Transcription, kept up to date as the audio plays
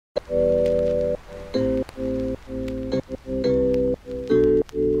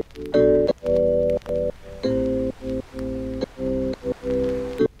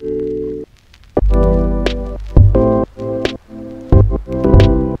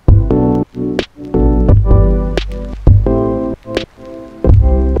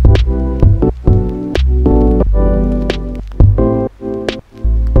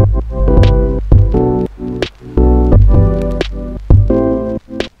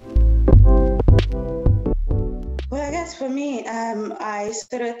I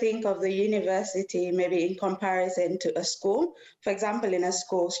sort of think of the university maybe in comparison to a school. For example, in a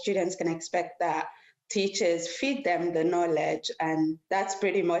school, students can expect that teachers feed them the knowledge, and that's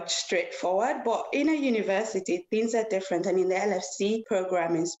pretty much straightforward. But in a university, things are different. And in the LFC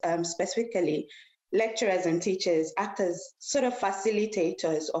program specifically, lecturers and teachers act as sort of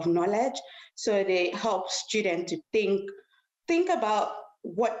facilitators of knowledge. So they help students to think about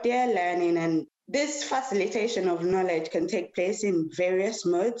what they're learning, and this facilitation of knowledge can take place in various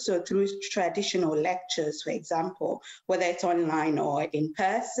modes. So through traditional lectures, for example, whether it's online or in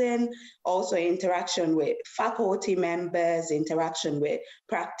person, also interaction with faculty members, interaction with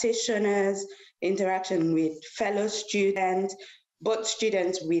practitioners, interaction with fellow students, both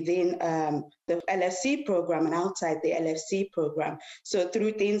students within the LFC program and outside the LFC program. So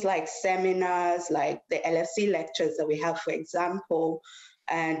through things like seminars, like the LFC lectures that we have, for example,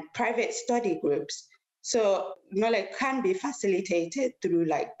 and private study groups. So knowledge can be facilitated through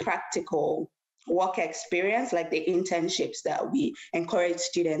like practical work experience, like the internships that we encourage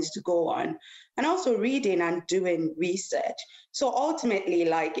students to go on, and also reading and doing research. So ultimately,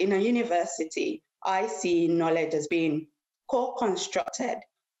 like in a university, I see knowledge as being co-constructed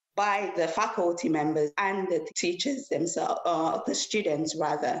by the faculty members and the teachers themselves, or the students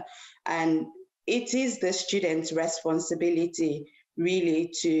rather. And it is the student's responsibility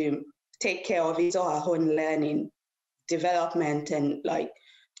really to take care of his or her own learning, development, and like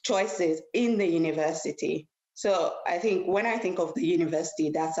choices in the university. So I think when I think of the university,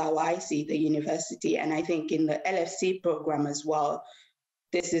 that's how I see the university. And I think in the LFC program as well,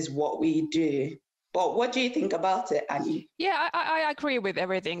 this is what we do. But what do you think about it, Annie? Yeah, I agree with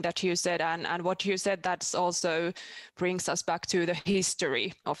everything that you said, and what you said, that's also brings us back to the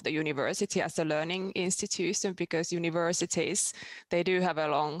history of the university as a learning institution, because universities, they do have a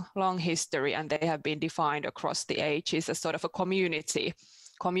long history, and they have been defined across the ages as sort of a community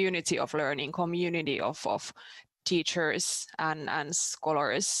of learning, community of teachers and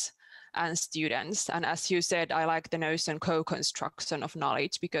scholars and students. And as you said, I like the notion co-construction of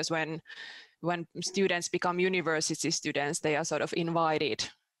knowledge, because when students become university students, they are sort of invited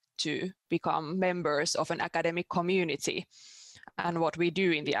to become members of an academic community. And what we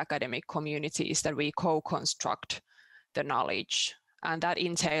do in the academic community is that we co-construct the knowledge. And that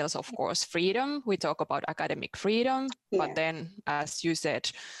entails, of course, freedom. We talk about academic freedom, but then, as you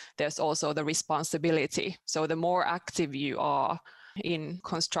said, there's also the responsibility. So the more active you are in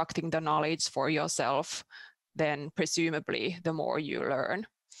constructing the knowledge for yourself, then presumably the more you learn.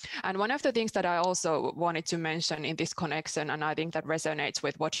 And one of the things that I also wanted to mention in this connection, and I think that resonates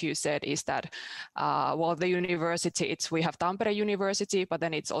with what you said, is that, well, the university, we have Tampere University, but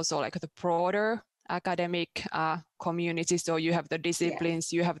then it's also like the broader academic community. So you have the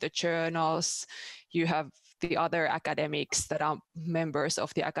disciplines, you have the journals, you have the other academics that are members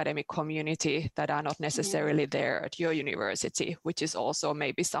of the academic community that are not necessarily there at your university, which is also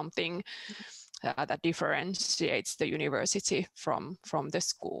maybe something that differentiates the university from the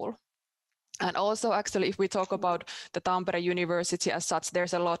school. And also, actually, if we talk about the Tampere University as such,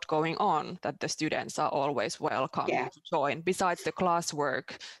 there's a lot going on that the students are always welcome to join. Besides the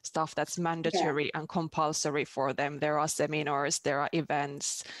classwork stuff that's mandatory and compulsory for them, there are seminars, there are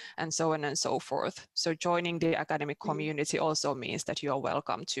events, and so on and so forth. So joining the academic community also means that you are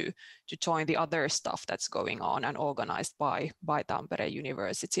welcome to join the other stuff that's going on and organized by Tampere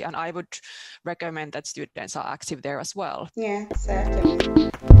University. And I would recommend that students are active there as well. Yeah,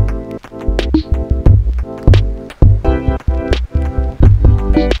 certainly.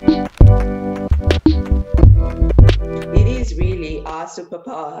 It is really our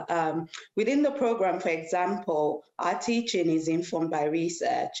superpower. Within the program, for example, our teaching is informed by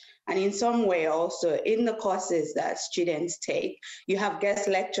research. And in some way also in the courses that students take, you have guest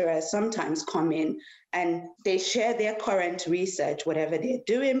lecturers sometimes come in and they share their current research, whatever they're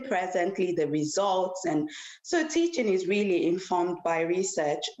doing presently, the results. And so teaching is really informed by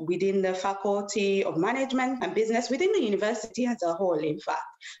research within the Faculty of Management and Business, within the university as a whole, in fact.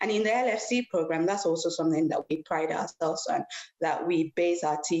 And in the LFC program, that's also something that we pride ourselves on, that we base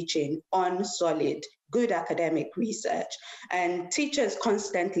our teaching on solid good academic research. And teachers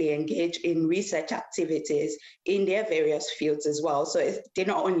constantly engage in research activities in their various fields as well. So they're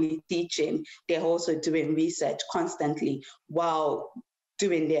not only teaching, they're also doing research constantly while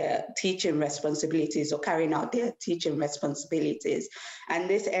doing their teaching responsibilities or carrying out their teaching responsibilities. And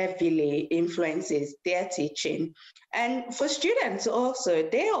this heavily influences their teaching. And for students also,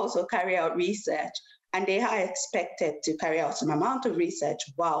 they also carry out research, and they are expected to carry out some amount of research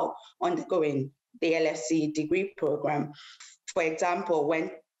while undergoing the LFC degree program. For example, when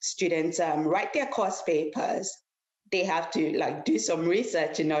students write their course papers, they have to do some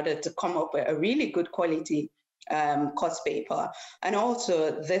research in order to come up with a really good quality course paper. And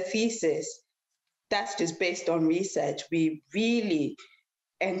also the thesis, that's just based on research. We really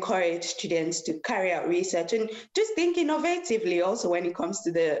encourage students to carry out research and just think innovatively also when it comes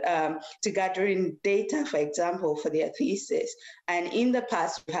to to gathering data, for example, for their thesis. And in the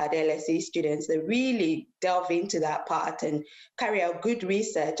past, we've had LSE students that really delve into that part and carry out good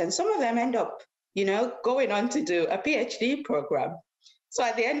research. And some of them end up, going on to do a PhD program. So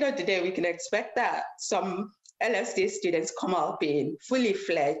at the end of the day, we can expect that some LSE students come out being fully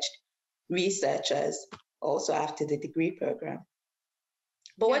fledged researchers also after the degree program.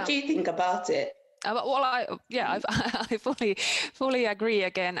 But what do you think about it? Well, I fully agree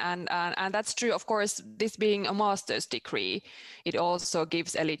again, and that's true. Of course, this being a master's degree, it also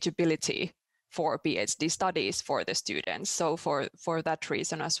gives eligibility for PhD studies for the students. So for that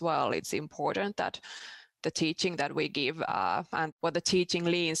reason as well, it's important that the teaching that we give and what the teaching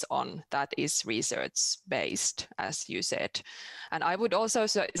leans on, that is research-based, as you said. And I would also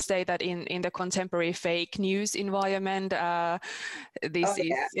say that in the contemporary fake news environment, this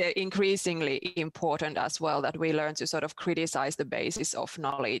is increasingly important as well, that we learn to sort of criticize the basis of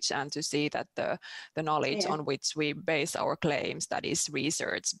knowledge and to see that the knowledge on which we base our claims, that is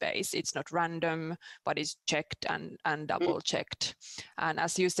research-based. It's not random, but it's checked and double-checked. And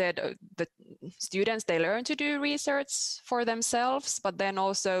as you said, the students, they learn to do research for themselves, but then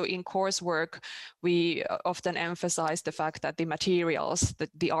also in coursework, we often emphasize the fact that the materials,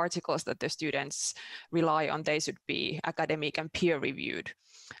 the articles that the students rely on, they should be academic and peer-reviewed.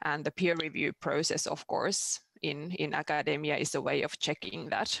 And the peer review process, of course, in academia is a way of checking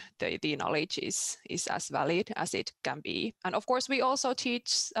that the knowledge is as valid as it can be. And of course, we also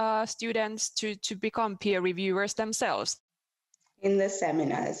teach students to become peer reviewers themselves. In the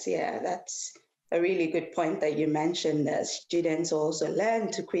seminars, that's a really good point that you mentioned, that students also learn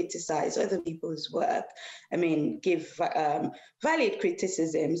to criticize other people's work. I mean, give valid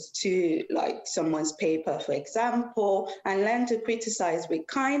criticisms to someone's paper, for example, and learn to criticize with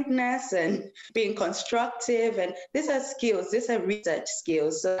kindness and being constructive. And these are skills, these are research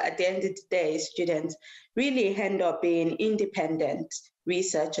skills. So at the end of the day, students really end up being independent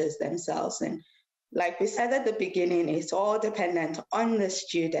researchers themselves. And like we said at the beginning, it's all dependent on the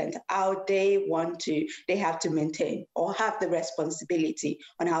student, how they have to maintain or have the responsibility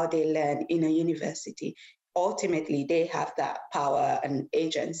on how they learn in a university. Ultimately, they have that power and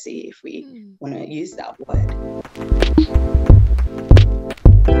agency, if we want to use that word.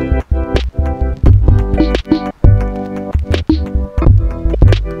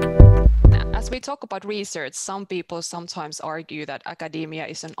 As we talk about research, some people sometimes argue that academia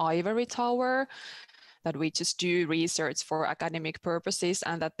is an ivory tower, that we just do research for academic purposes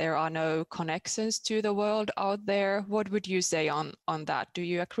and that there are no connections to the world out there. What would you say on that? Do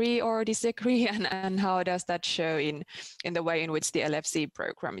you agree or disagree? And how does that show in the way in which the LFC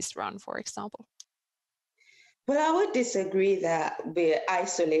program is run, for example? Well, I would disagree that we're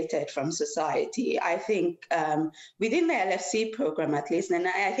isolated from society. I think within the LFC program, at least, and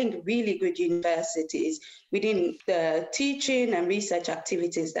I think really good universities, within the teaching and research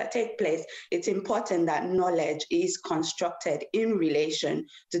activities that take place, it's important that knowledge is constructed in relation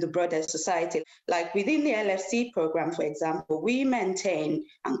to the broader society. Like within the LFC program, for example, we maintain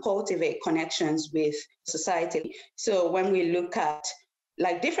and cultivate connections with society. So when we look at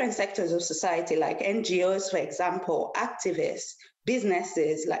different sectors of society, like NGOs, for example, activists,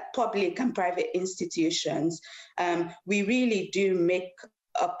 businesses, like public and private institutions, we really do make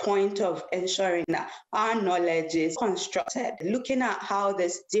a point of ensuring that our knowledge is constructed, looking at how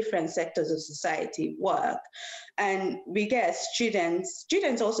these different sectors of society work. And we get students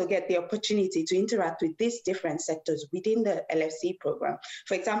also get the opportunity to interact with these different sectors within the LFC program.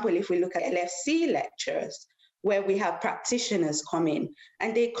 For example, if we look at LFC lectures, where we have practitioners come in,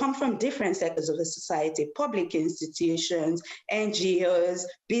 and they come from different sectors of the society, public institutions, NGOs,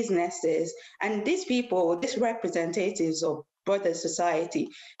 businesses, and these people, these representatives of broader society,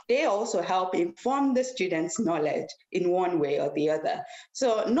 they also help inform the students' knowledge in one way or the other.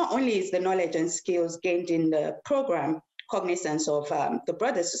 So not only is the knowledge and skills gained in the program cognizance of the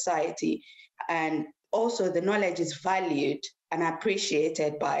broader society, and also the knowledge is valued and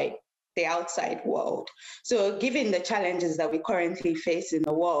appreciated by the outside world. So given the challenges that we currently face in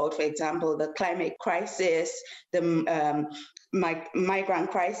the world, for example, the climate crisis, the migrant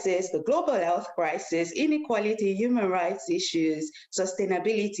crisis, the global health crisis, inequality, human rights issues,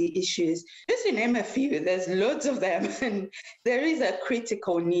 sustainability issues, just to name a few, there's loads of them. And there is a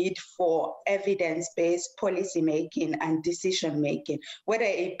critical need for evidence-based policy making and decision making, whether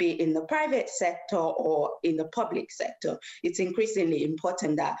it be in the private sector or in the public sector. It's increasingly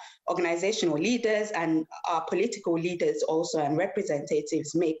important that organizational leaders and our political leaders also and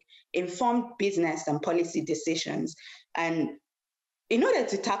representatives make informed business and policy decisions. And in order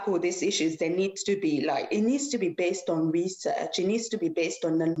to tackle these issues, there needs to be it needs to be based on research. It needs to be based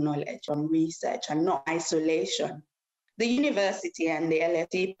on the knowledge, on research, and not isolation. The university and the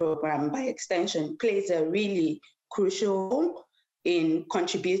LFD program, by extension, plays a really crucial role in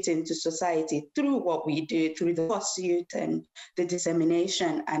contributing to society through what we do, through the pursuit and the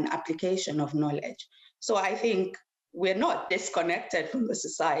dissemination and application of knowledge. So I think we're not disconnected from the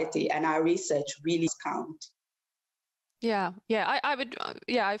society, and our research really counts. I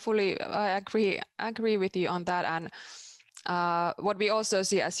agree with you on that. And what we also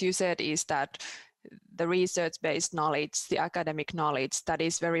see, as you said, is that the research-based knowledge, the academic knowledge, that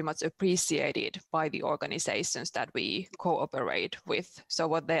is very much appreciated by the organizations that we cooperate with. So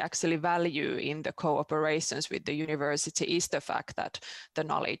what they actually value in the cooperations with the university is the fact that the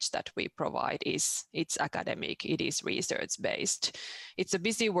knowledge that we provide it's academic, it is research-based. It's a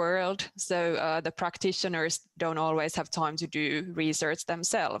busy world, so the practitioners don't always have time to do research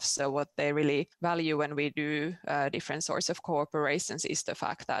themselves. So what they really value when we do different sorts of cooperations is the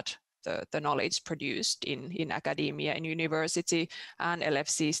fact that the knowledge produced in academia and university and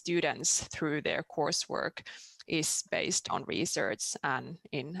LFC students through their coursework is based on research and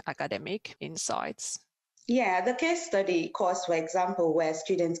in academic insights. Yeah, the case study course, for example, where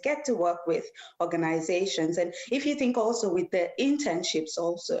students get to work with organizations. And if you think also with the internships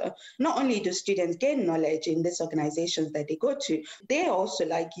also, not only do students gain knowledge in these organizations that they go to, they also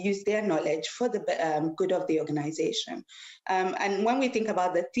use their knowledge for the good of the organization. And when we think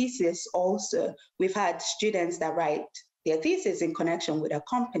about the thesis also, we've had students that write their thesis in connection with a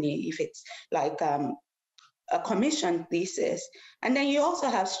company, if it's a commission thesis. And then you also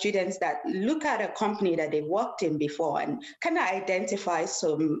have students that look at a company that they worked in before and kind of identify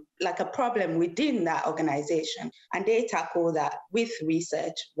a problem within that organization, and they tackle that with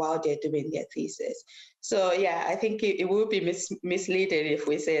research while they're doing their thesis. So yeah, I think it would be misleading if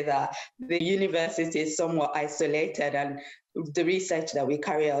we say that the university is somewhat isolated and the research that we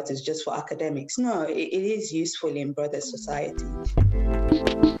carry out is just for academics. No, it is useful in broader society.